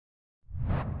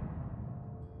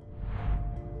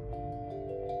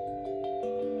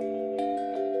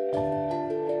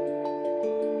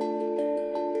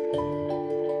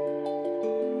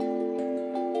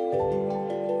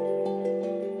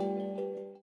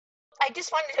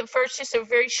just wanted to first, just a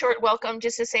very short welcome,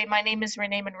 just to say my name is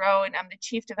Renee Monroe and I'm the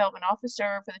Chief Development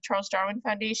Officer for the Charles Darwin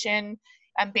Foundation.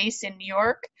 I'm based in New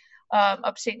York,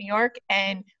 upstate New York,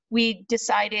 and we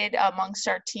decided amongst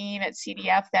our team at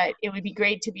CDF that it would be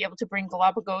great to be able to bring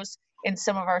Galapagos and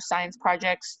some of our science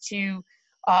projects to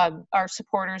our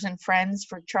supporters and friends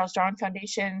for Charles Darwin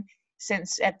Foundation,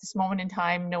 since at this moment in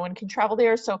time, no one can travel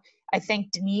there. So I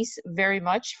thank Denise very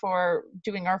much for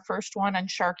doing our first one on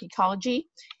shark ecology.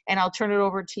 And I'll turn it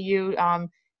over to you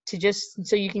to just,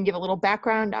 so you can give a little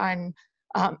background on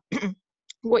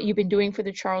what you've been doing for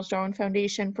the Charles Darwin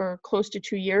Foundation for close to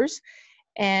 2 years,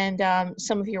 and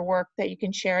some of your work that you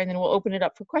can share, and then we'll open it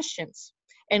up for questions.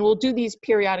 And we'll do these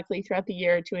periodically throughout the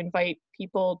year to invite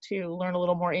people to learn a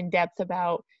little more in depth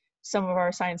about some of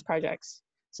our science projects.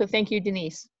 So thank you,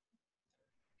 Denise.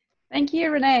 Thank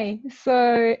you, Renee.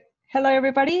 So hello,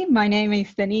 everybody. My name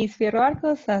is Denise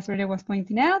Fierro-Arcos, as Renee was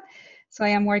pointing out. So I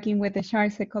am working with the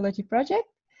Shark Ecology Project.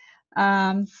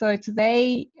 So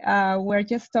today we're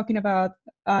just talking about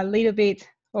a little bit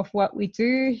of what we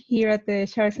do here at the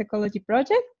Shark Ecology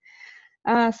Project.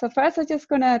 So first, I'm just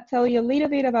going to tell you a little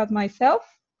bit about myself.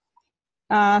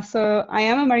 So I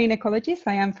am a marine ecologist.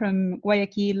 I am from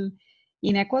Guayaquil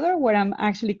in Ecuador, where I'm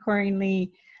actually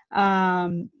currently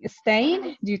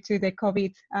staying due to the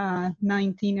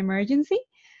COVID-19 emergency.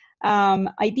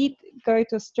 I did go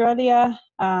to Australia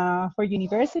for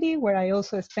university, where I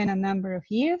also spent a number of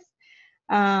years.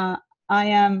 I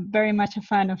am very much a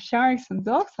fan of sharks and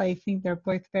dogs. I think they're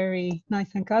both very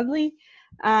nice and cuddly.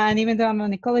 And even though I'm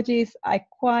an ecologist, I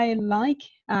quite like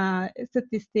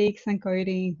statistics and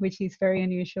coding, which is very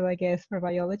unusual, I guess, for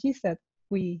biologists, that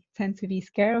we tend to be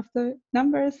scared of the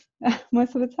numbers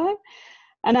most of the time.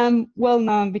 And I'm well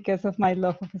known because of my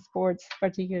love of sports,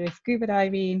 particularly scuba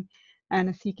diving, and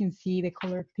as you can see, the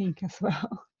color pink as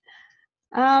well.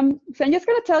 So I'm just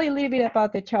going to tell you a little bit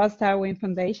about the Charles Darwin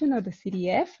Foundation, or the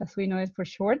CDF, as we know it for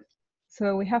short.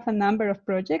 So we have a number of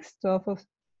projects, 12 of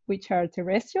which are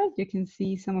terrestrial. You can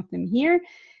see some of them here.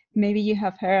 Maybe you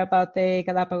have heard about the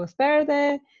Galapagos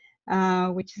Verde,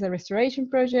 which is a restoration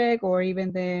project, or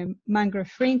even the mangrove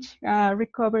fringe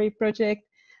recovery project,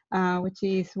 which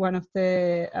is one of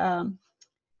the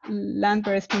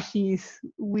land-bird species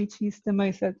which is the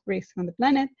most at risk on the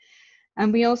planet.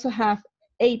 And we also have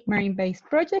 8 marine-based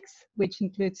projects, which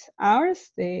includes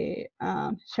ours, the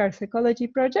Shark Ecology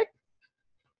Project.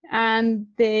 And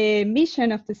the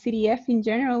mission of the CDF in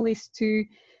general is to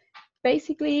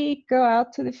basically go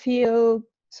out to the field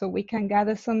so we can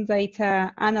gather some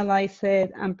data, analyze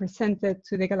it, and present it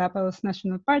to the Galapagos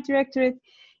National Park Directorate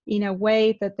in a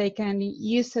way that they can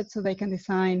use it so they can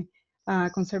design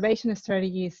conservation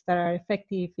strategies that are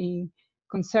effective in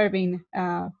conserving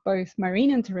both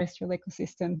marine and terrestrial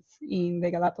ecosystems in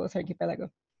the Galapagos archipelago.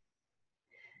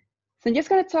 So I'm just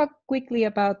going to talk quickly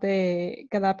about the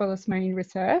Galapagos Marine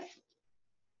Reserve.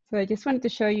 So I just wanted to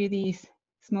show you this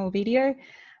small video,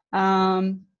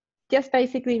 just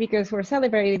basically because we're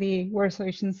celebrating the World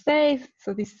Oceans Day.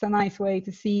 So this is a nice way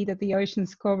to see that the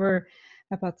oceans cover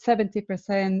about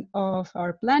 70% of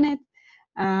our planet.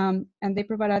 And they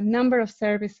provide a number of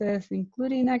services,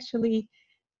 including actually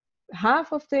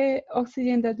half of the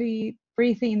oxygen that we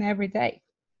breathe in every day.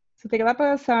 So the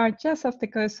Galapagos are just off the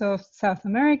coast of South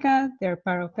America. They're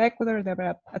part of Ecuador. They're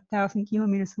about 1,000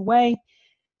 kilometers away.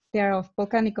 They're of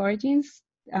volcanic origins.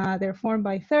 They're formed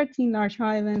by 13 large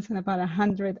islands and about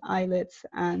 100 islets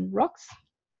and rocks.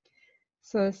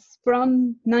 So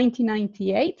from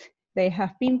 1998, they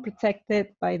have been protected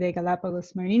by the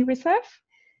Galapagos Marine Reserve.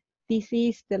 This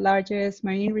is the largest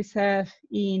marine reserve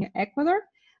in Ecuador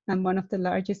and one of the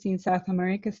largest in South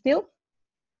America still.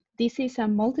 This is a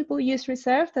multiple use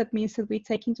reserve. That means that we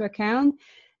take into account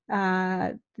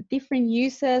the different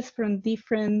uses from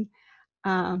different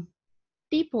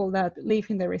people that live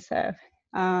in the reserve.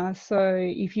 So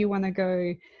if you want to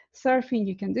go surfing,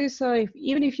 you can do so.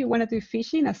 Even if you want to do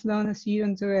fishing, as long as you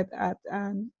don't do it at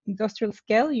an industrial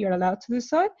scale, you're allowed to do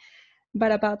so.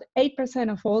 But about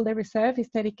 8% of all the reserve is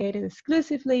dedicated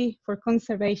exclusively for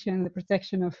conservation and the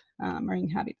protection of marine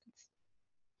habitats.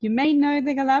 You may know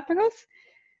the Galapagos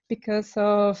because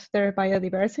of their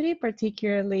biodiversity,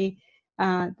 particularly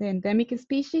the endemic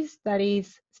species, that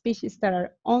is, species that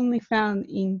are only found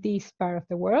in this part of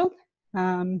the world.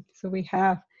 So we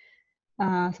have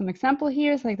some example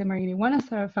here, like the marine iguanas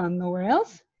that are found nowhere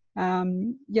else.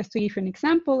 Just to give you an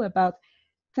example, about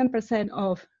 10%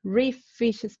 of reef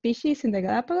fish species in the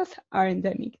Galapagos are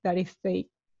endemic. That is, they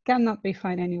cannot be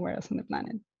found anywhere else on the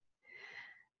planet.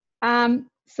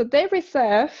 So the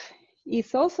reserve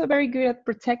is also very good at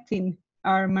protecting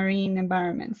our marine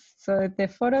environments. So the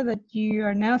photo that you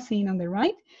are now seeing on the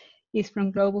right is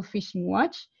from Global Fishing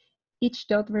Watch. Each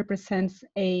dot represents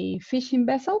a fishing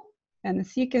vessel. And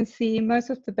as you can see, most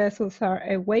of the vessels are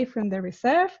away from the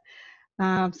reserve.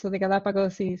 So the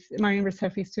Galapagos Marine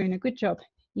Reserve is doing a good job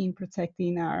in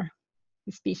protecting our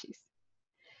species.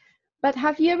 But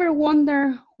have you ever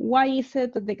wondered why is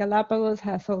it that the Galapagos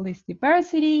has all this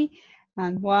diversity,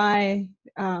 and why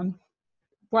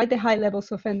the high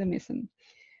levels of endemism?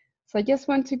 So I just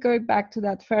want to go back to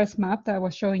that first map that I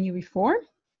was showing you before.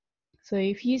 So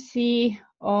if you see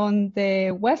on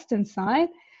the western side,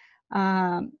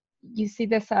 you see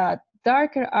there's a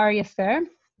darker areas there.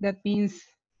 That means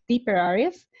deeper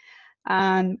areas.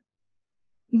 And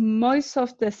most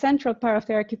of the central part of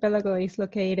the archipelago is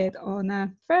located on a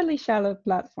fairly shallow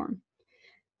platform.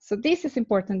 So this is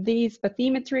important, this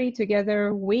bathymetry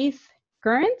together with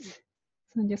currents.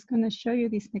 So I'm just gonna show you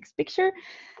this next picture.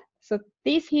 So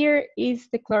this here is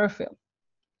the chlorophyll.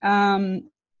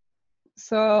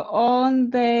 So on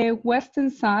the western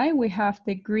side, we have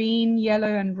the green, yellow,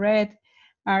 and red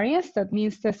areas. That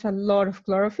means there's a lot of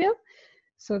chlorophyll.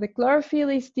 So the chlorophyll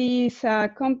is this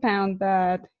compound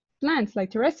that plants, like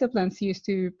terrestrial plants, use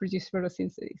to produce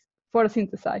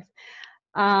photosynthesize.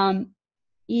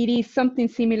 It is something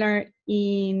similar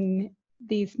in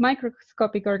these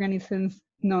microscopic organisms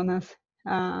known as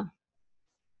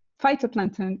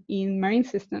phytoplankton in marine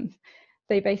systems.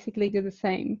 They basically do the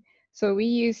same. So we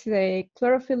use the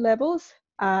chlorophyll levels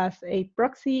as a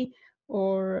proxy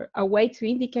or a way to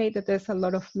indicate that there's a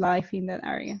lot of life in that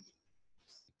area.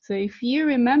 So if you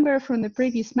remember from the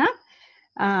previous map,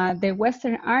 the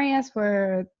western areas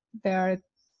where there are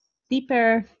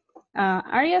deeper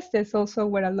areas, there's also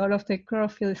where a lot of the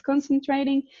chlorophyll is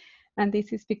concentrating. And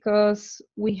this is because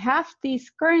we have this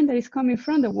current that is coming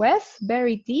from the west,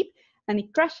 very deep, and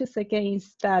it crashes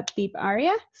against that deep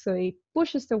area. So it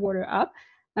pushes the water up.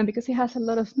 And because it has a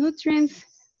lot of nutrients,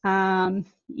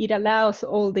 it allows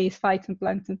all these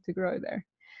phytoplankton to grow there.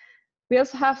 We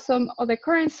also have some other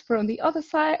currents from the other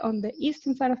side, on the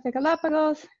eastern side of the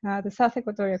Galapagos, the South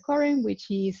Equatorial Current,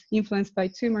 which is influenced by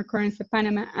two more currents, the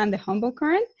Panama and the Humboldt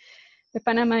Current. The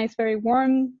Panama is very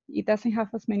warm. It doesn't have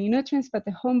as many nutrients, but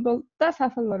the Humboldt does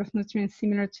have a lot of nutrients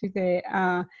similar to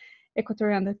the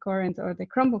Equatorial Undercurrent or the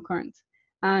Humboldt Current.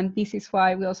 And this is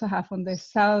why we also have on the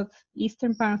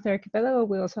southeastern part of the archipelago,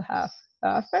 we also have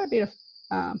a fair bit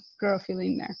of chlorophyll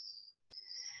in there.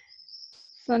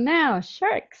 So now,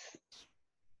 sharks.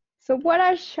 So what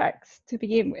are sharks to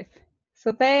begin with?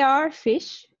 So they are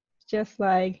fish, just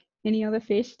like any other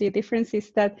fish. The difference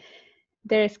is that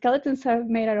their skeletons are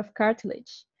made out of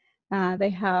cartilage. They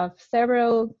have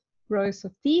several rows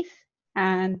of teeth,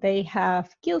 and they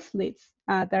have gill slits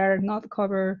that are not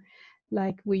covered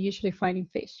like we usually find in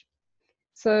fish.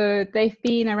 So they've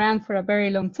been around for a very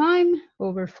long time,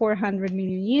 over 400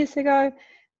 million years ago,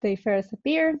 they first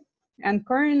appeared. And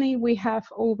currently we have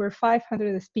over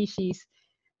 500 species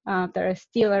that are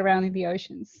still around in the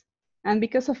oceans. And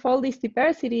because of all this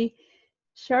diversity,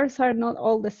 sharks are not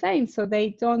all the same. So they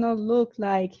don't all look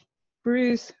like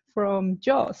Bruce from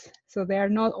Jaws. So they are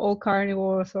not all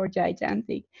carnivores or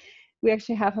gigantic. We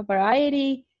actually have a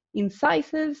variety in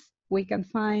sizes. We can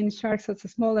find sharks as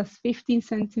small as 15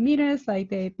 centimeters, like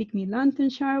the pygmy lantern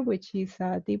shark, which is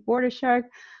a deep water shark,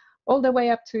 all the way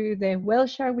up to the whale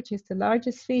shark, which is the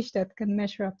largest fish that can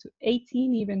measure up to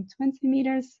 18, even 20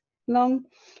 meters long.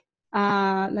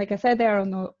 Like I said, they are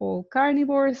not all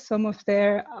carnivores. Some of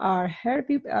them are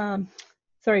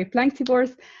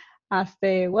planktivores, as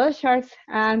the whale sharks,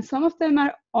 and some of them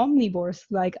are omnivores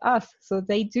like us. So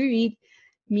they do eat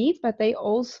meat, but they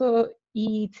also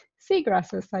eat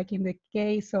seagrasses, like in the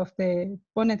case of the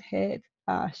bonnethead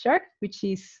shark, which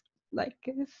is like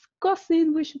a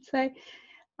cousin, we should say,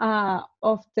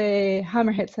 of the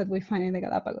hammerheads that we find in the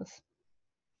Galapagos.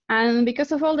 And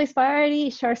because of all this variety,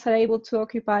 sharks are able to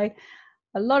occupy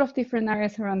a lot of different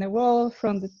areas around the world,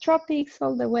 from the tropics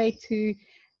all the way to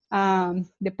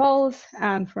the poles,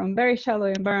 and from very shallow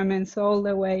environments all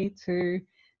the way to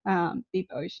deep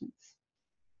oceans.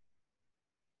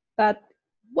 But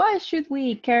why should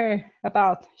we care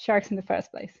about sharks in the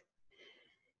first place?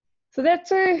 So there are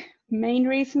two main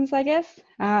reasons, I guess.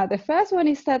 The first one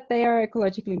is that they are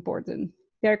ecologically important.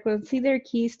 They are considered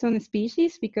keystone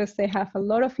species because they have a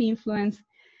lot of influence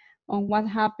on what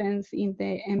happens in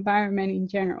the environment in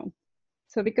general.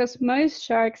 So because most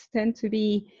sharks tend to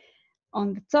be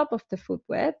on the top of the food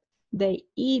web, they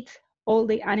eat all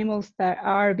the animals that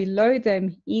are below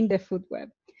them in the food web.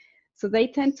 So they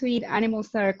tend to eat animals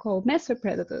that are called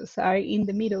mesopredators, are in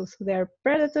the middle. So they're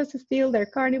predators still, they're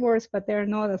carnivores, but they're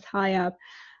not as high up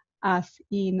as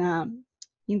in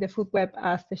the food web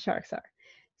as the sharks are.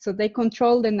 So they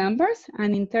control the numbers,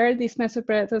 and in turn, these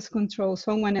mesopredators control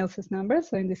someone else's numbers,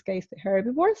 so in this case, the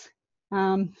herbivores.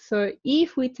 So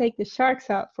if we take the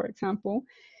sharks out, for example,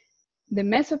 the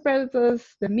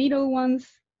mesopredators, the middle ones,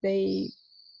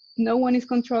 no one is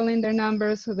controlling their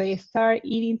numbers, so they start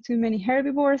eating too many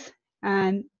herbivores,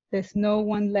 and there's no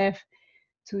one left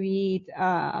to eat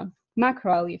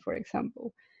macroalgae, for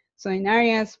example. So in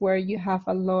areas where you have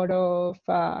a lot of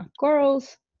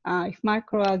corals, if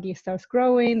macroalgae starts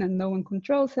growing and no one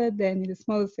controls it, then it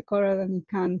smothers the coral and it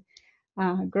can't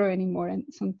grow anymore, and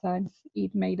sometimes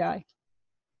it may die.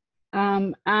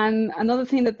 And another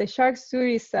thing that the sharks do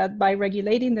is that by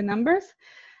regulating the numbers,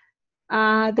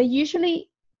 they usually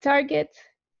target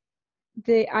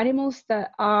the animals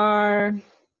that are,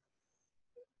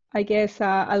 I guess,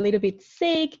 a little bit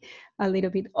sick, a little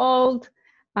bit old,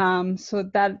 so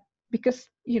that, because,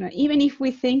 even if we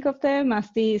think of them as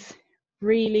these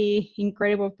really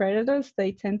incredible predators,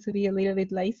 they tend to be a little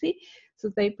bit lazy, so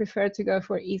they prefer to go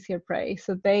for easier prey.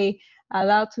 So they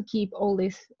allow to keep all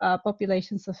these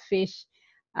populations of fish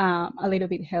a little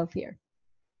bit healthier.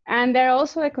 And they're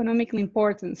also economically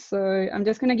important. So I'm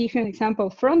just going to give you an example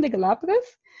from the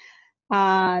Galapagos.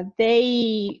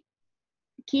 They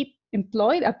keep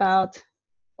employed about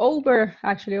over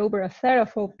a third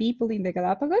of all people in the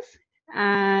Galapagos.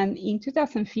 And in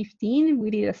 2015, we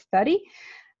did a study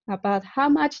about how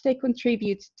much they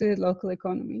contribute to the local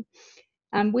economy.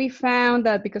 And we found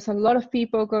that because a lot of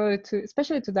people go to,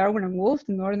 especially to Darwin and Wolf,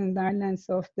 the northern islands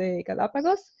of the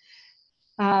Galapagos,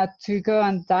 to go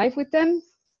and dive with them,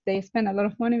 they spend a lot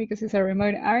of money because it's a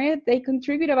remote area. They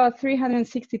contribute about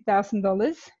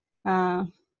 $360,000.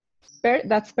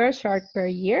 That's per shark per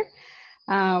year,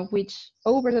 which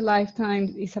over the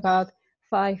lifetime is about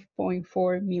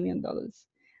 $5.4 million.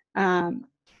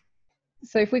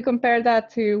 So if we compare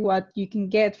that to what you can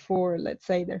get for, let's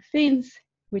say, their fins,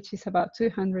 which is about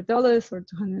 $200 or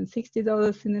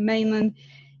 $260 in the mainland,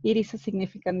 it is a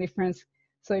significant difference.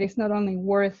 So it is not only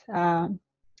worth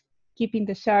keeping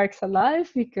the sharks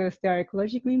alive because they are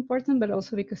ecologically important, but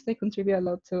also because they contribute a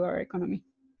lot to our economy.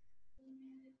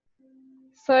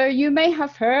 So you may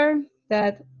have heard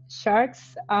that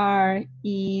sharks are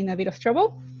in a bit of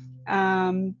trouble.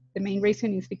 The main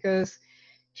reason is because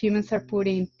humans are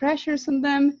putting pressures on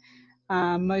them,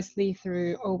 mostly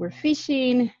through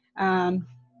overfishing on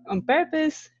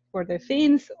purpose for their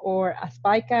fins, or as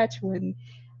bycatch when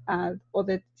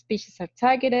other species are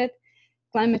targeted.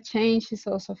 Climate change is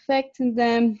also affecting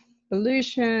them,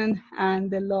 pollution,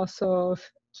 and the loss of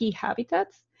key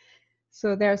habitats.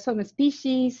 So there are some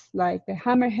species like the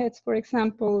hammerheads, for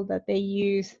example, that they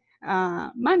use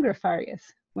mangrove areas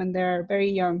when they're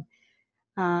very young.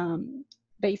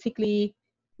 Basically,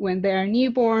 when they're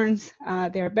newborns,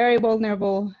 they're very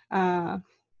vulnerable to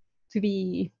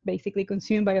be basically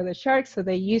consumed by other sharks. So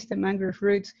they use the mangrove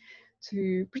roots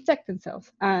to protect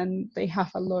themselves, and they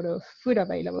have a lot of food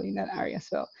available in that area as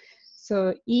well.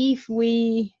 So if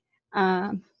we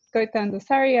go down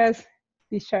those areas,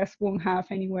 these sharks won't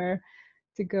have anywhere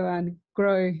to go and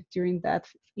grow during that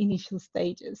initial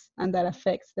stages, and that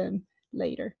affects them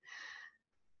later.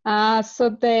 So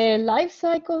the life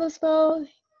cycle as well,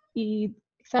 it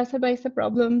exacerbates the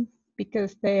problem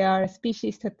because they are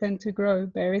species that tend to grow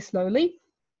very slowly.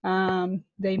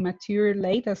 They mature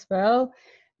late as well,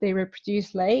 they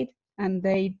reproduce late, and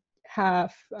they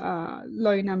have a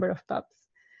low number of pups.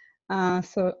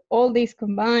 So all these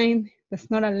combined does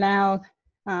not allow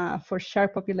for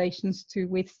shark populations to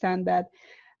withstand that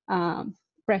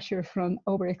pressure from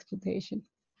overexploitation.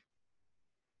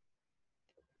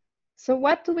 So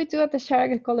what do we do at the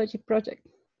Shark Ecology Project?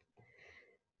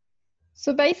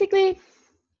 So basically,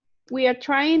 we are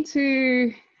trying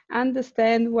to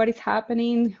understand what is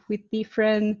happening with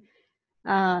different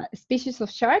species of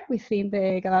shark within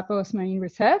the Galapagos Marine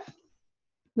Reserve.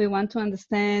 We want to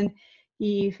understand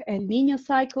if El Niño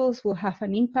cycles will have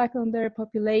an impact on their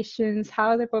populations,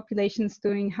 how their populations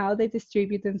doing, how they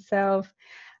distribute themselves,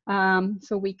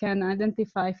 so we can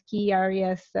identify key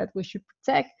areas that we should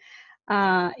protect.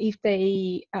 If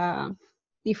they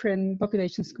different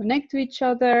populations connect to each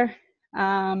other,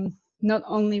 not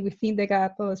only within the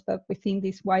Galapagos, but within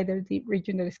this wider deep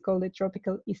region that is called the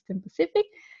tropical Eastern Pacific,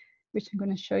 which I'm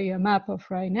going to show you a map of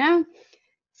right now.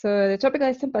 So the tropical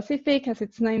Eastern Pacific, as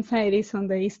its name says, is on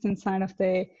the eastern side of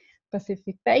the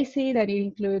Pacific Basin, and it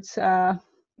includes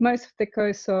most of the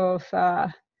coast of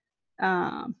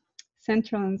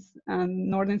Central and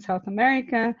Northern South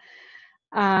America,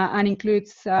 and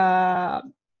includes 5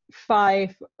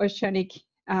 oceanic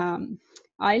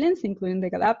islands, including the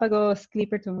Galapagos,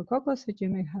 Clipperton, and Cocos, which you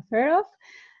may have heard of.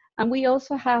 And we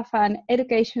also have an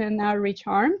education and outreach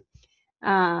arm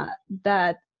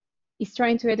that is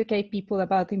trying to educate people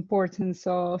about the importance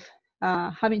of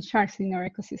having sharks in our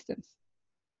ecosystems.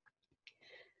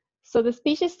 So the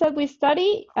species that we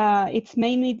study, it's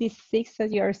mainly these 6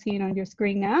 that you are seeing on your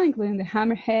screen now, including the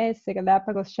hammerheads, the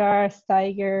Galapagos sharks,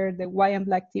 tiger, the white and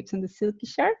black tips, and the silky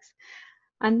sharks.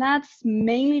 And that's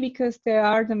mainly because they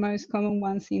are the most common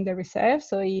ones in the reserve,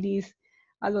 so it is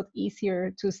a lot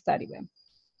easier to study them.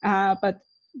 But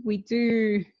we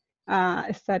do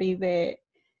study the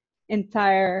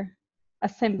entire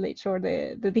assemblage or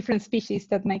the different species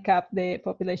that make up the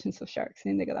populations of sharks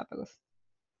in the Galapagos.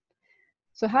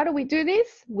 So how do we do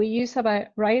this? We use a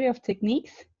variety of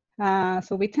techniques.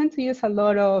 So we tend to use a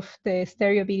lot of the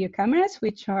stereo video cameras,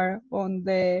 which are on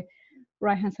the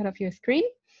right-hand side of your screen.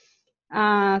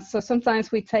 So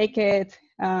sometimes we take it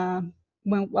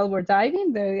while we're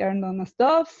diving. They are known as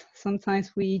doves.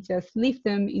 Sometimes we just leave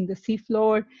them in the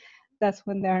seafloor. That's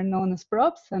when they are known as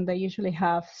props, and they usually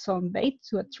have some bait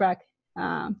to attract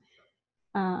not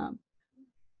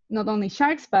only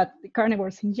sharks, but the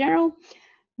carnivores in general.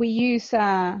 We use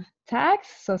tags,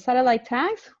 so satellite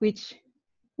tags, which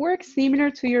work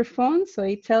similar to your phone. So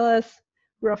it tells us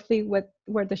roughly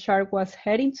where the shark was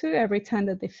heading to every time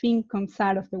that the fin comes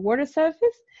out of the water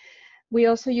surface. We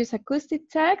also use acoustic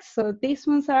tags. So these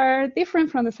ones are different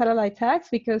from the satellite tags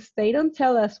because they don't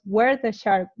tell us where the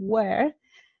shark were,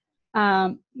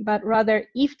 but rather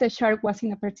if the shark was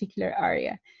in a particular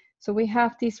area. So we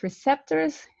have these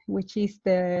receptors, which is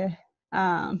the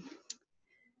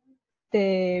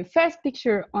first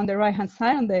picture on the right-hand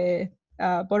side, on the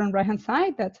bottom right-hand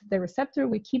side, that's the receptor.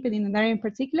 We keep it in an area in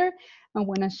particular. And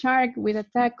when a shark with a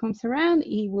tag comes around,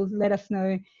 it will let us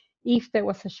know if there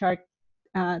was a shark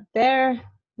there,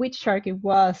 which shark it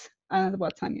was, and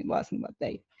what time it was, and what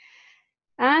date.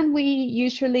 And we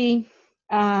usually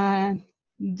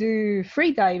do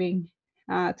free diving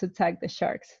to tag the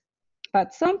sharks.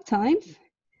 But sometimes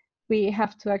we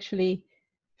have to actually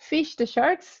fish the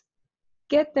sharks,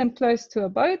 get them close to a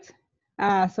boat,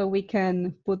 so we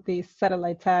can put these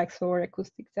satellite tags or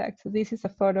acoustic tags. So this is a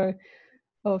photo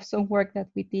of some work that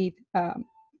we did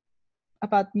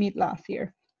about mid last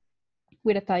year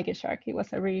with a tiger shark. It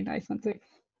was a really nice one too.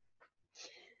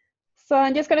 So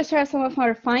I'm just gonna share some of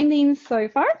our findings so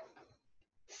far.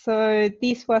 So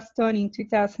this was done in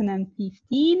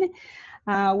 2015.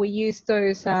 We used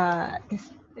those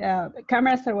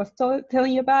cameras that I was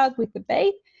telling you about with the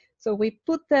bait. So we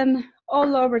put them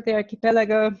all over the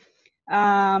archipelago,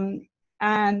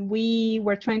 and we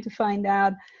were trying to find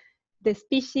out the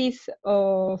species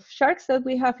of sharks that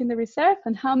we have in the reserve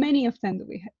and how many of them do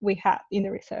we have in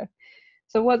the reserve.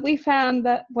 So what we found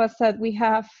was that we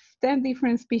have 10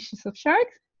 different species of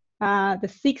sharks. The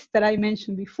 6 that I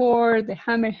mentioned before, the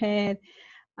hammerhead,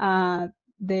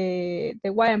 the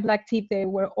white and black tip, they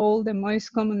were all the most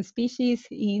common species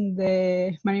in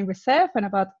the marine reserve, and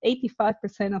about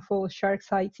 85% of all shark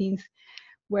sightings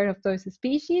were of those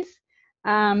species.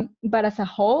 But as a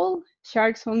whole,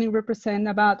 sharks only represent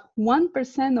about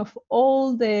 1% of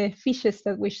all the fishes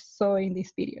that we saw in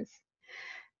these videos.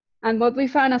 And what we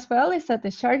found as well is that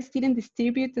the sharks didn't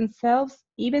distribute themselves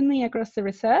evenly across the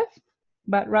reserve,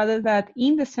 but rather that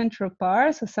in the central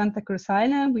part, so Santa Cruz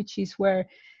Island, which is where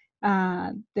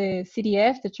the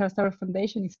CDF, the Charles Darwin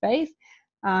Foundation, is based,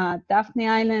 Daphne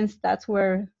Islands, that's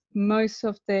where most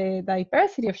of the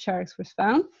diversity of sharks was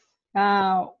found,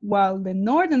 while the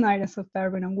northern islands of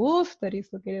Darwin and Wolf, that is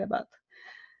located about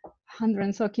 100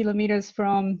 or so kilometers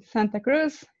from Santa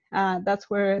Cruz,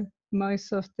 that's where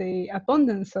most of the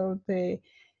abundance of the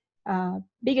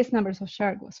biggest numbers of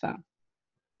sharks was found.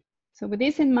 So with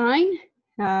this in mind,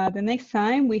 the next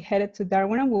time we headed to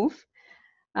Darwin and Wolf,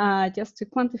 just to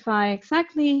quantify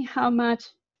exactly how much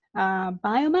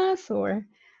biomass or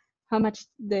how much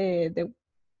the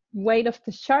weight of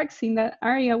the sharks in that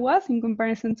area was in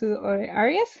comparison to other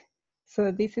areas.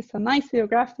 So this is a nice little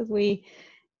graph that we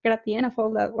got at the end of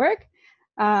all that work.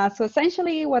 So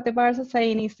essentially what the bars are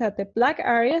saying is that the black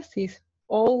areas is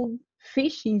all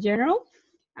fish in general,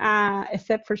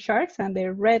 except for sharks, and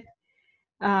the red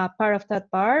part of that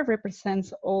bar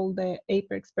represents all the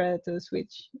apex predators,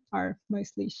 which are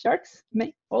mostly sharks,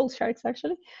 all sharks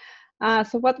actually.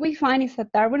 So what we find is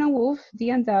that Darwin and Wolf,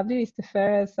 D&W, is the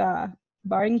first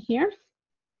bar in here.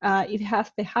 It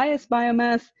has the highest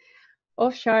biomass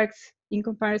of sharks in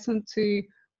comparison to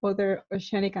other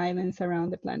oceanic islands around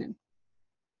the planet.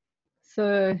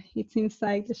 So it seems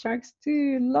like the sharks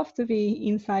do love to be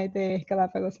inside the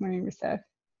Galapagos Marine Reserve.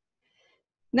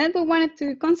 Then we wanted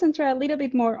to concentrate a little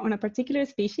bit more on a particular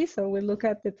species, so we look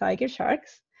at the tiger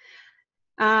sharks.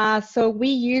 So we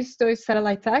use those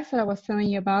satellite tags that I was telling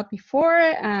you about before,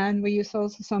 and we use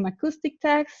also some acoustic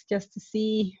tags just to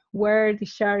see where the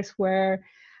sharks were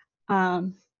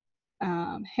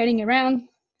heading around.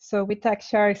 So we tag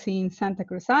sharks in Santa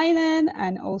Cruz Island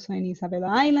and also in Isabela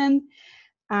Island.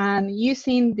 And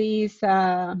using these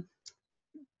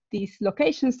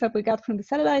locations that we got from the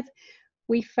satellites,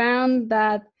 we found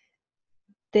that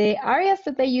the areas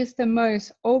that they use the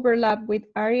most overlap with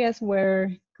areas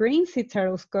where green sea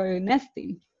turtles go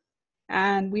nesting.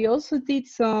 And we also did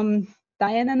some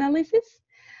diet analysis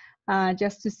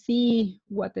just to see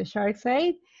what the sharks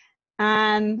ate.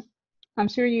 And I'm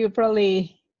sure you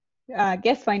probably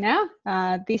guessed by now,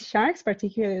 these sharks,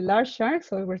 particularly large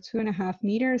sharks, over 2.5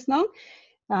 meters long,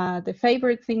 the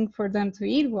favorite thing for them to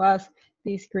eat was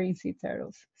these green sea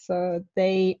turtles. So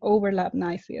they overlap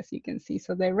nicely, as you can see.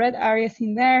 So the red areas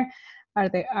in there are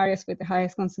the areas with the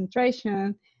highest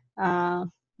concentration.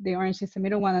 The orange is the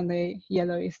middle one, and the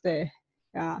yellow is the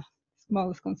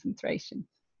smallest concentration.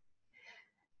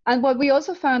 And what we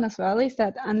also found as well is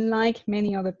that unlike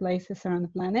many other places around the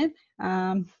planet,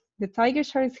 the tiger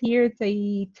sharks here,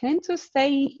 they tend to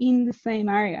stay in the same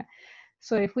area.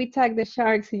 So if we tag the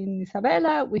sharks in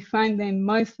Isabela, we find them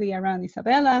mostly around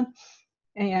Isabela.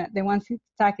 The ones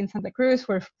tagged in Santa Cruz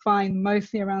were found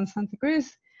mostly around Santa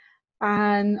Cruz.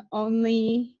 And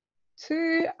only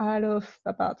 2 out of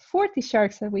about 40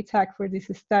 sharks that we tagged for this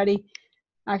study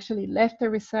actually left the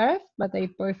reserve, but they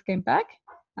both came back.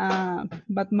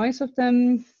 But most of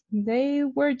them, they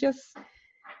were just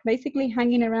basically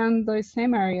hanging around those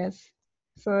same areas.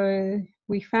 So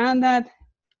we found that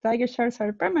tiger sharks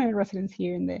are permanent residents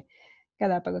here in the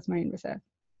Galapagos Marine Reserve.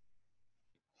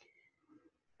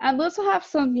 And we also have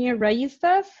some near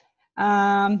registers.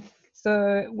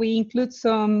 So we include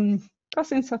some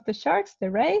cousins of the sharks, the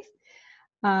rays.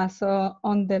 So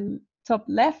on the top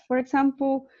left, for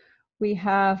example, we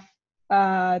have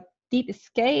deep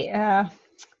skate,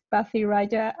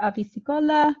 Pathiraya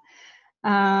avicicola.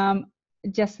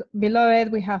 Just below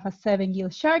it, we have a 7-gill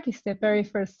shark. It's the very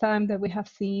first time that we have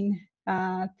seen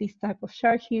this type of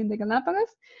shark here in the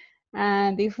Galapagos.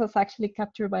 And this was actually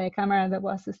captured by a camera that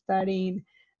was studying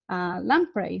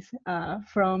lampreys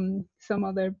from some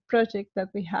other project that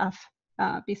we have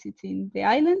visiting the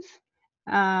islands.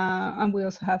 And we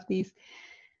also have this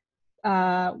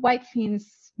white-fin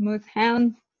smooth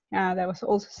hound that was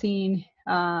also seen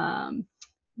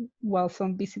while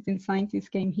some visiting scientists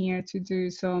came here to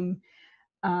do some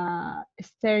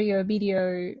stereo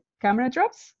video camera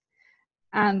drops.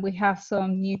 And we have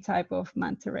some new type of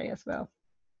manta ray as well.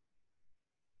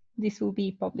 This will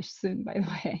be published soon, by the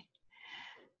way.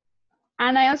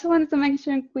 And I also wanted to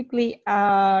mention quickly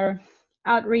our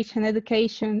outreach and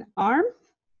education arm.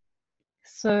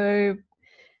 So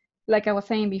like I was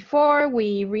saying before,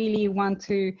 we really want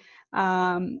to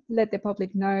let the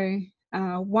public know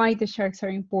why the sharks are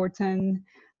important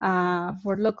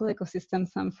for local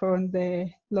ecosystems and for the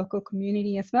local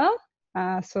community as well.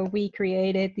 So we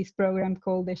created this program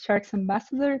called the Sharks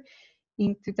Ambassador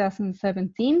in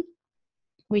 2017,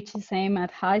 which is aimed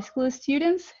at high school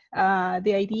students.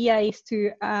 The idea is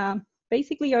to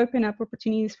basically open up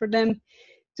opportunities for them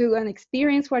to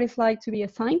experience what it's like to be a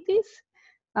scientist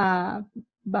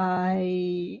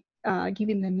by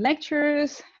giving them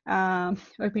lectures,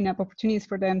 opening up opportunities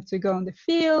for them to go on the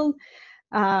field,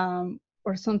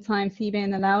 or sometimes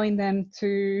even allowing them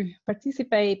to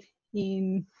participate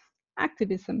in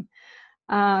activism.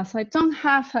 So I don't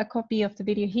have a copy of the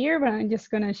video here, but I'm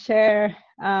just going to share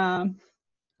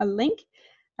a link.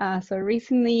 So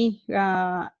recently,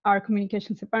 our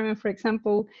communications department, for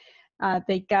example,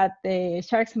 they got the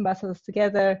Sharks Ambassadors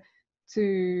together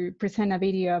to present a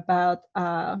video about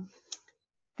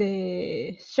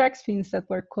the shark fins that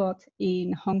were caught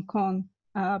in Hong Kong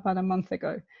about a month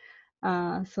ago.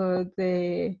 So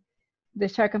the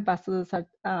Shark Ambassadors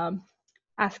are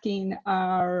asking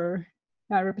our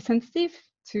representative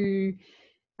to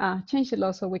change the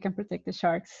law so we can protect the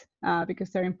sharks because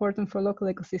they're important for local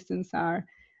ecosystems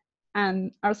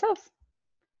and ourselves,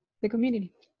 the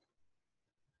community.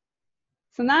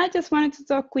 So now I just wanted to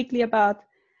talk quickly about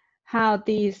how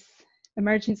this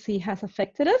emergency has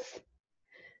affected us.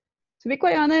 To be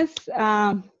quite honest,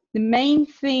 the main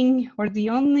thing or the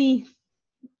only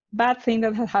bad thing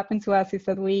that has happened to us is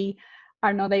that we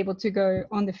are not able to go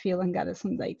on the field and gather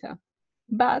some data.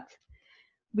 But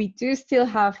we do still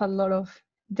have a lot of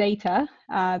data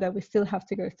that we still have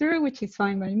to go through, which is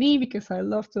fine by me because I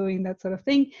love doing that sort of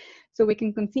thing. So we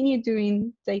can continue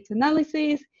doing data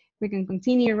analysis, we can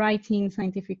continue writing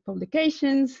scientific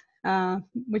publications,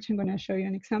 which I'm going to show you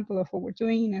an example of what we're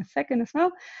doing in a second as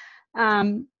well.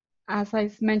 as I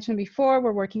mentioned before,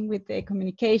 we're working with the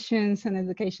communications and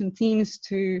education teams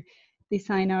to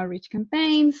design outreach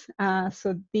campaigns.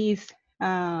 So this,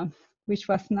 which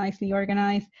was nicely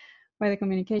organized by the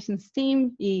communications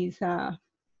team, is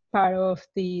part of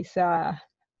this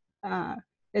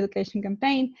education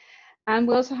campaign. And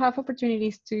we also have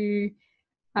opportunities to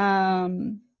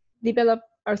develop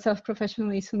ourselves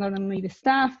professionally, so not only the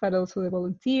staff, but also the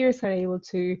volunteers are able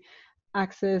to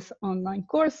access online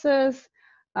courses,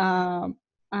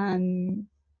 and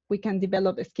we can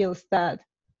develop skills that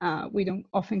we don't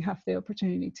often have the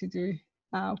opportunity to do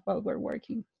while we're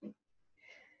working.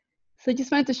 So I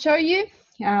just wanted to show you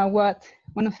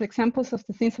one of the examples of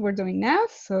the things that we're doing now.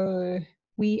 So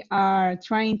we are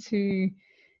trying to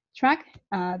track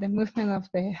the movement of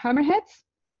the hammerheads.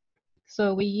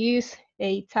 So we use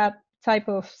a type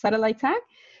of satellite tag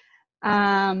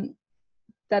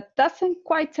that doesn't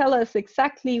quite tell us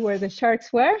exactly where the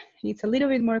sharks were. It's a little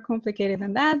bit more complicated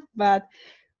than that, but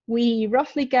we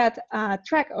roughly got a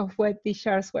track of where these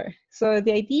sharks were. So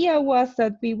the idea was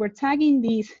that we were tagging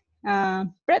these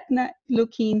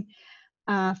red-looking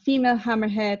female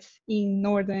hammerheads in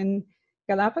northern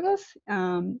Galapagos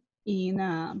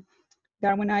in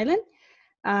Darwin Island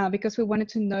because we wanted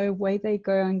to know where they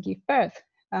go and give birth.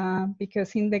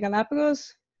 Because in the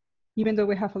Galapagos, even though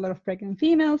we have a lot of pregnant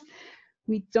females,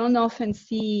 we don't often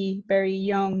see very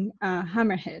young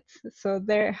hammerheads. So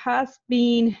there has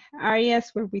been areas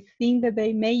where we think that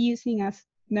they may using as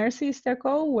nurseries, they're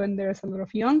called, when there's a lot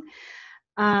of young,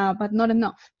 but not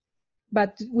enough.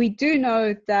 But we do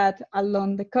know that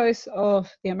along the coast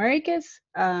of the Americas,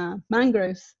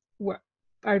 mangroves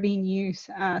are being used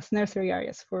as nursery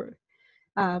areas for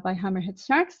by hammerhead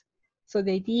sharks. So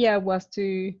the idea was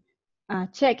to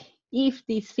check if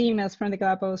these females from the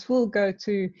Galapagos will go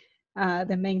to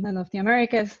the mainland of the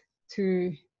Americas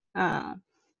to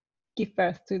give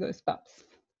birth to those pups.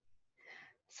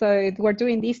 So we're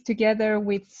doing this together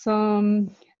with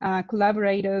some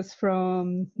collaborators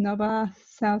from Nova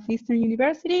Southeastern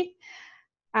University.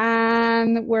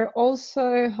 And we're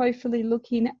also hopefully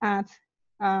looking at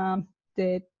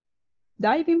the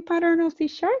diving pattern of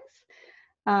these sharks.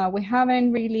 We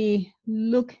haven't really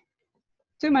looked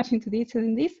too much into detail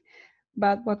in this,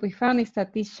 but what we found is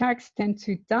that these sharks tend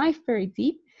to dive very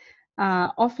deep,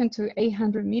 often to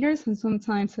 800 meters and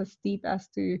sometimes as deep as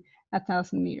to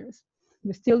 1,000 meters.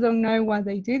 We still don't know why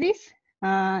they do this.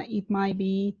 It might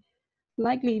be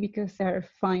likely because they're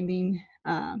finding,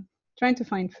 trying to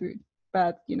find food,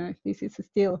 but you know, this is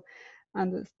still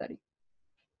under study.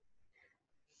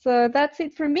 So that's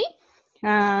it for me.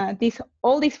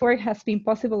 All this work has been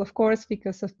possible, of course,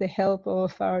 because of the help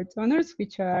of our donors,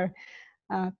 which are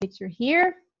pictured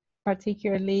here,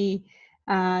 particularly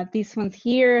these ones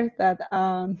here that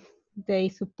they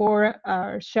support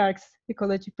our Sharks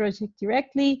Ecology Project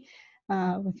directly.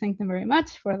 We thank them very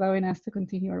much for allowing us to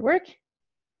continue our work.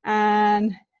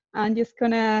 And I'm just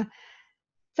gonna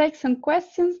take some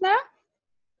questions now.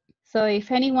 So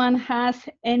if anyone has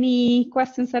any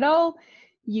questions at all,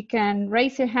 you can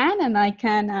raise your hand and I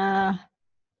can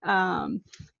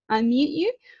unmute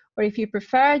you. Or if you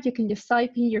prefer, you can just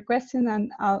type in your question and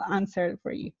I'll answer it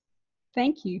for you.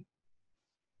 Thank you.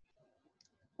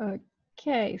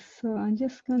 Okay, so I'm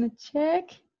just gonna check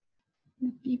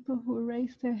the people who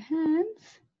raised their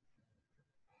hands.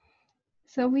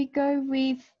 So we go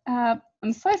with,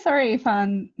 I'm so sorry if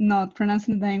I'm not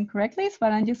pronouncing the name correctly,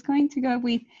 but I'm just going to go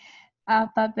with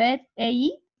Babette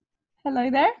A. Hello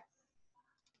there.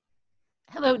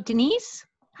 Hello, Denise.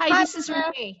 Hi, this is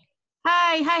Renee.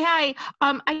 Hi.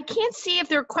 I can't see if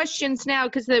there are questions now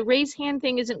because the raise hand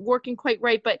thing isn't working quite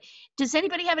right, but does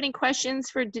anybody have any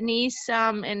questions for Denise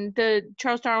and the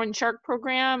Charles Darwin Shark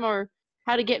Program, or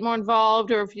how to get more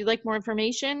involved, or if you'd like more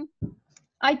information?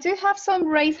 I do have some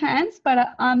raised hands,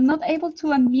 but I'm not able to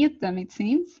unmute them, it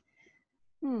seems.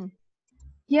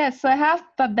 Yes, I have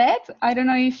Babette. I don't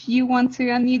know if you want to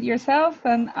unmute yourself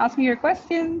and ask me your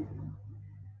question.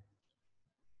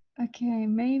 Okay,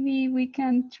 maybe we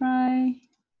can try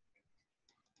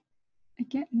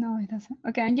again. No, it doesn't.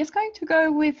 Okay, I'm just going to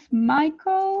go with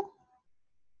Michael.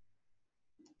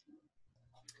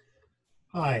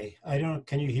 Hi,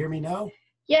 can you hear me now?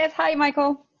 Yes, hi,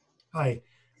 Michael. Hi,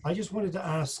 I just wanted to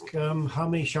ask how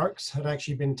many sharks had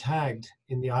actually been tagged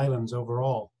in the islands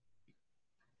overall?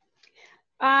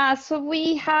 So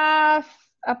we have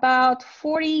about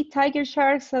 40 tiger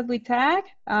sharks that we tag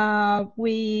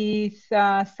with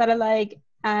satellite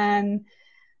and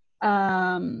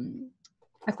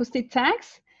acoustic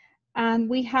tags. And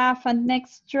we have an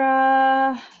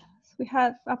extra, we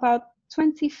have about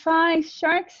 25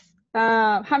 sharks,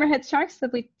 hammerhead sharks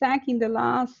that we tagged in the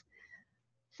last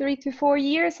 3 to 4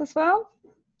 years as well.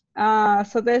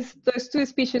 So those two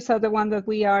species are the one that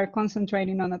we are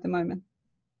concentrating on at the moment.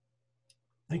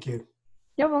 Thank you.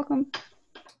 You're welcome.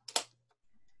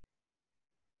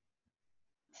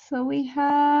 So we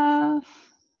have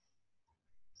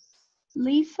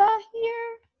Lisa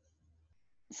here.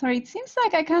 Sorry, it seems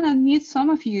like I can unmute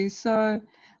some of you. So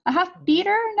I have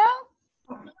Peter now.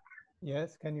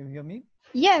 Yes, can you hear me?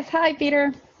 Yes, hi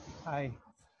Peter. Hi,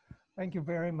 thank you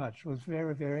very much. It was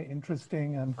very, very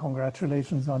interesting, and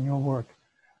congratulations on your work.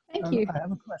 Thank you. I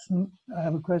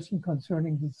have a question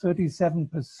concerning the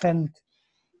 37%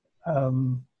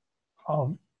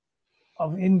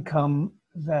 of income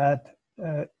that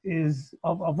is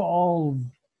of all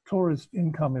tourist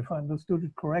income, if I understood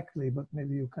it correctly, but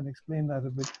maybe you can explain that a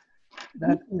bit,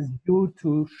 that is due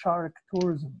to shark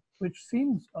tourism, which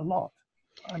seems a lot.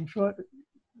 I'm sure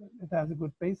it has a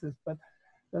good basis, but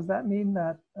does that mean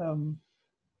that,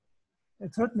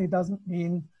 it certainly doesn't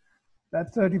mean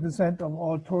that 30% of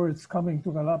all tourists coming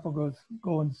to Galapagos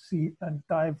go and see and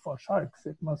dive for sharks.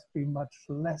 It must be much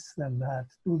less than that.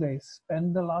 Do they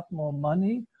spend a lot more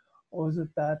money, or is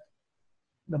it that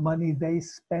the money they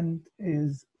spend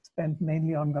is spent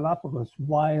mainly on Galapagos,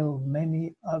 while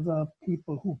many other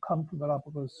people who come to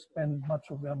Galapagos spend much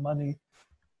of their money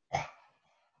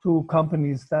to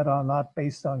companies that are not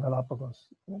based on Galapagos?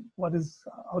 How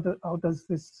does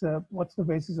this, what's the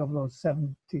basis of those 37%,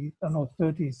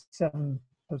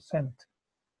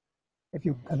 if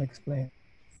you can explain?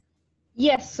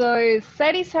 Yes, so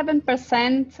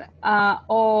 37%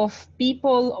 of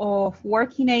people of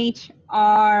working age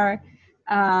are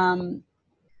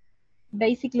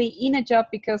basically in a job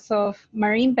because of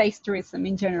marine-based tourism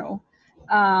in general.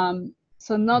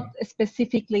 So not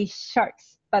specifically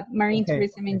sharks, but marine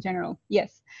tourism in general,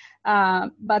 yes.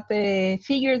 But the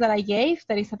figure that I gave,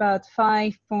 that is about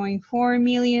 5.4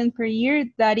 million per year,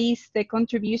 that is the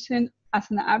contribution as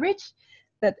an average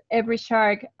that every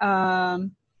shark that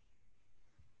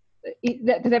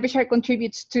every shark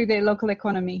contributes to the local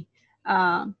economy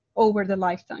over the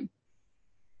lifetime.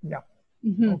 Yeah.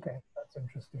 Mm-hmm. Okay, that's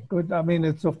interesting. Good. I mean,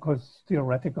 it's of course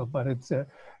theoretical, but it's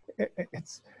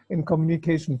in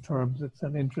communication terms, it's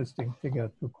an interesting figure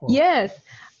to quote. Yes,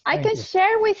 I Thank can you.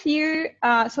 share with you.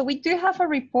 So we do have a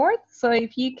report. So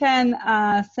if you can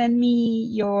send me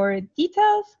your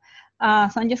details.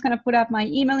 So I'm just going to put up my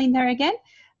email in there again.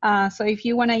 So if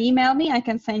you want to email me, I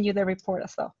can send you the report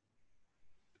as well.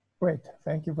 Great.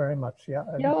 Thank you very much. Yeah.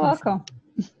 You're welcome.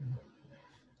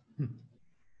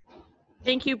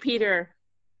 Thank you, Peter.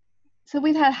 So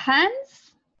we have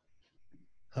Hans.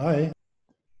 Hi.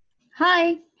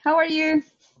 Hi, how are you?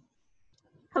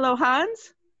 Hello,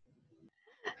 Hans.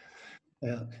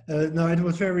 Yeah. No, it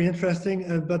was very interesting,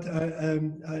 but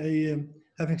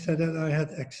having said that, I had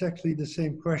exactly the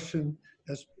same question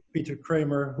as Peter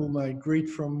Kramer, whom I greet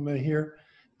from here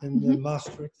in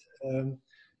Maastricht,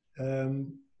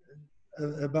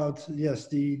 about, yes,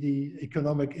 the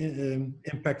economic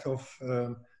impact of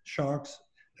sharks.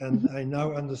 And I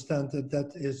now understand that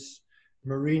that is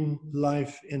marine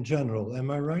life in general. Am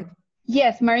I right?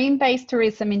 Yes, marine-based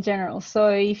tourism in general. So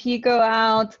if you go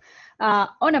out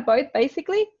on a boat,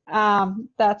 basically,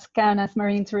 that's counted as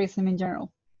marine tourism in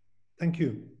general. Thank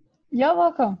you. You're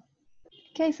welcome.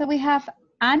 Okay, so we have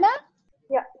Anna.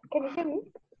 Yeah, can you hear me?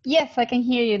 Yes, I can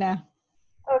hear you now.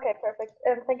 Okay, perfect.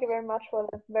 Thank you very much for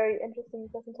the very interesting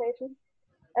presentation.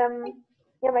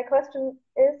 Yeah, my question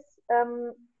is,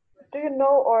 do you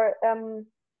know or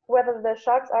whether the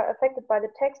sharks are affected by the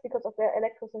tax because of their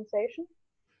electrosensation?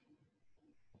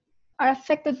 Are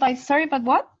affected by, sorry, but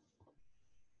what?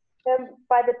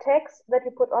 By the tax that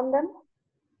you put on them.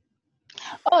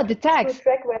 Oh, the tax. To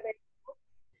track where they,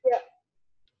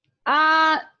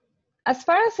 yeah. As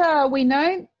far as we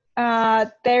know,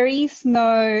 there is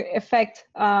no effect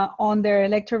on their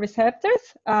electroreceptors.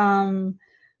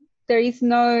 There is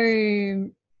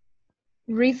no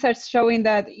research showing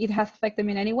that it has affected them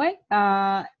in any way.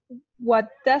 What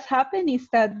does happen is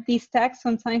that these tags,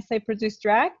 sometimes they produce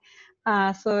drag.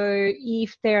 So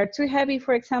if they are too heavy,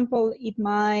 for example, it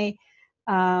might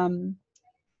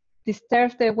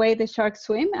disturb the way the sharks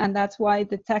swim, and that's why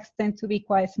the tags tend to be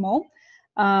quite small.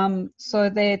 So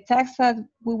the tags that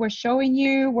we were showing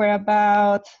you were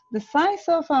about the size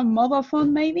of a mobile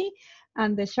phone maybe,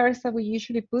 and the sharks that we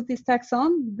usually put these tags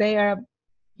on, they are,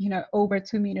 you know, over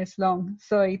 2 meters long,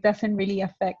 so it doesn't really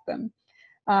affect them.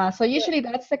 So usually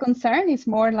that's the concern. It's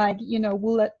more like, you know,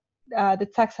 will the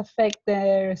tags affect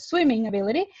their swimming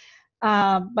ability,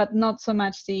 but not so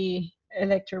much the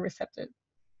electroreceptor.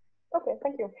 Okay,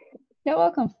 thank you. You're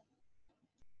welcome.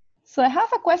 So I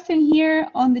have a question here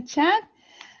on the chat.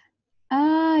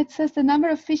 It says the number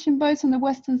of fishing boats on the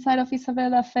western side of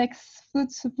Isabella affects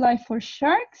food supply for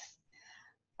sharks.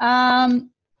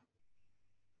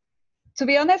 To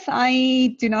be honest,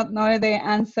 I do not know the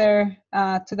answer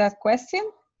to that question.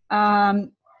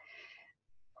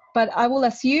 But I will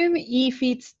assume if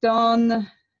it's done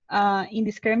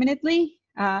indiscriminately,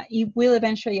 it will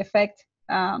eventually affect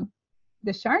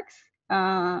the sharks.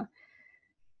 But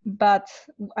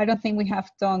I don't think we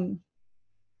have done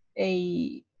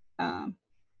a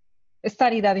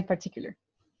study that in particular.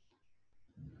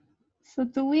 So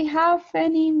do we have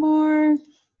any more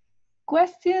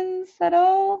questions at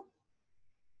all?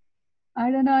 I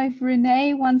don't know if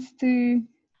Renee wants to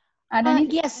add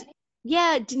anything. Yes.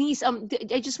 Yeah, Denise,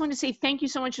 I just want to say thank you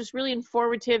so much. It was really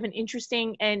informative and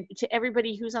interesting. And to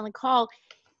everybody who's on the call,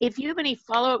 if you have any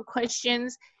follow-up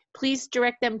questions, please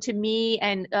direct them to me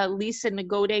and Lisa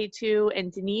Nagode too,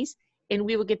 and Denise, and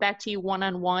we will get back to you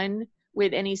one-on-one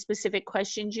with any specific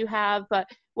questions you have. But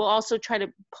we'll also try to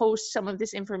post some of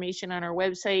this information on our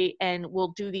website, and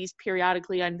we'll do these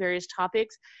periodically on various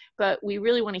topics. But we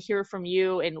really want to hear from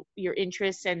you and your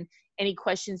interests and any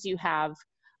questions you have,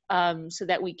 so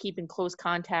that we keep in close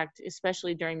contact,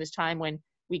 especially during this time when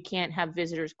we can't have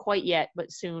visitors quite yet,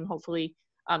 but soon, hopefully,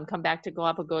 come back to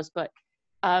Galapagos. But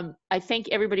I thank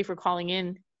everybody for calling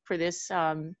in for this,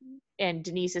 and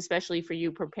Denise, especially for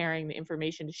you preparing the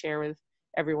information to share with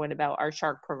everyone about our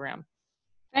shark program.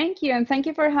 Thank you, and thank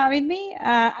you for having me.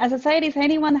 As I said, if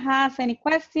anyone has any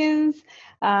questions,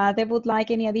 they would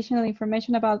like any additional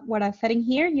information about what I'm saying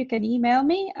here, you can email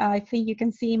me. I think you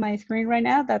can see my screen right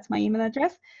now. That's my email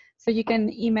address. So you can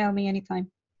email me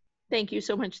anytime. Thank you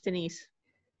so much, Denise.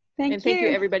 Thank you. And thank you,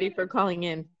 everybody, for calling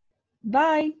in.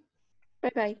 Bye.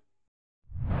 Bye-bye.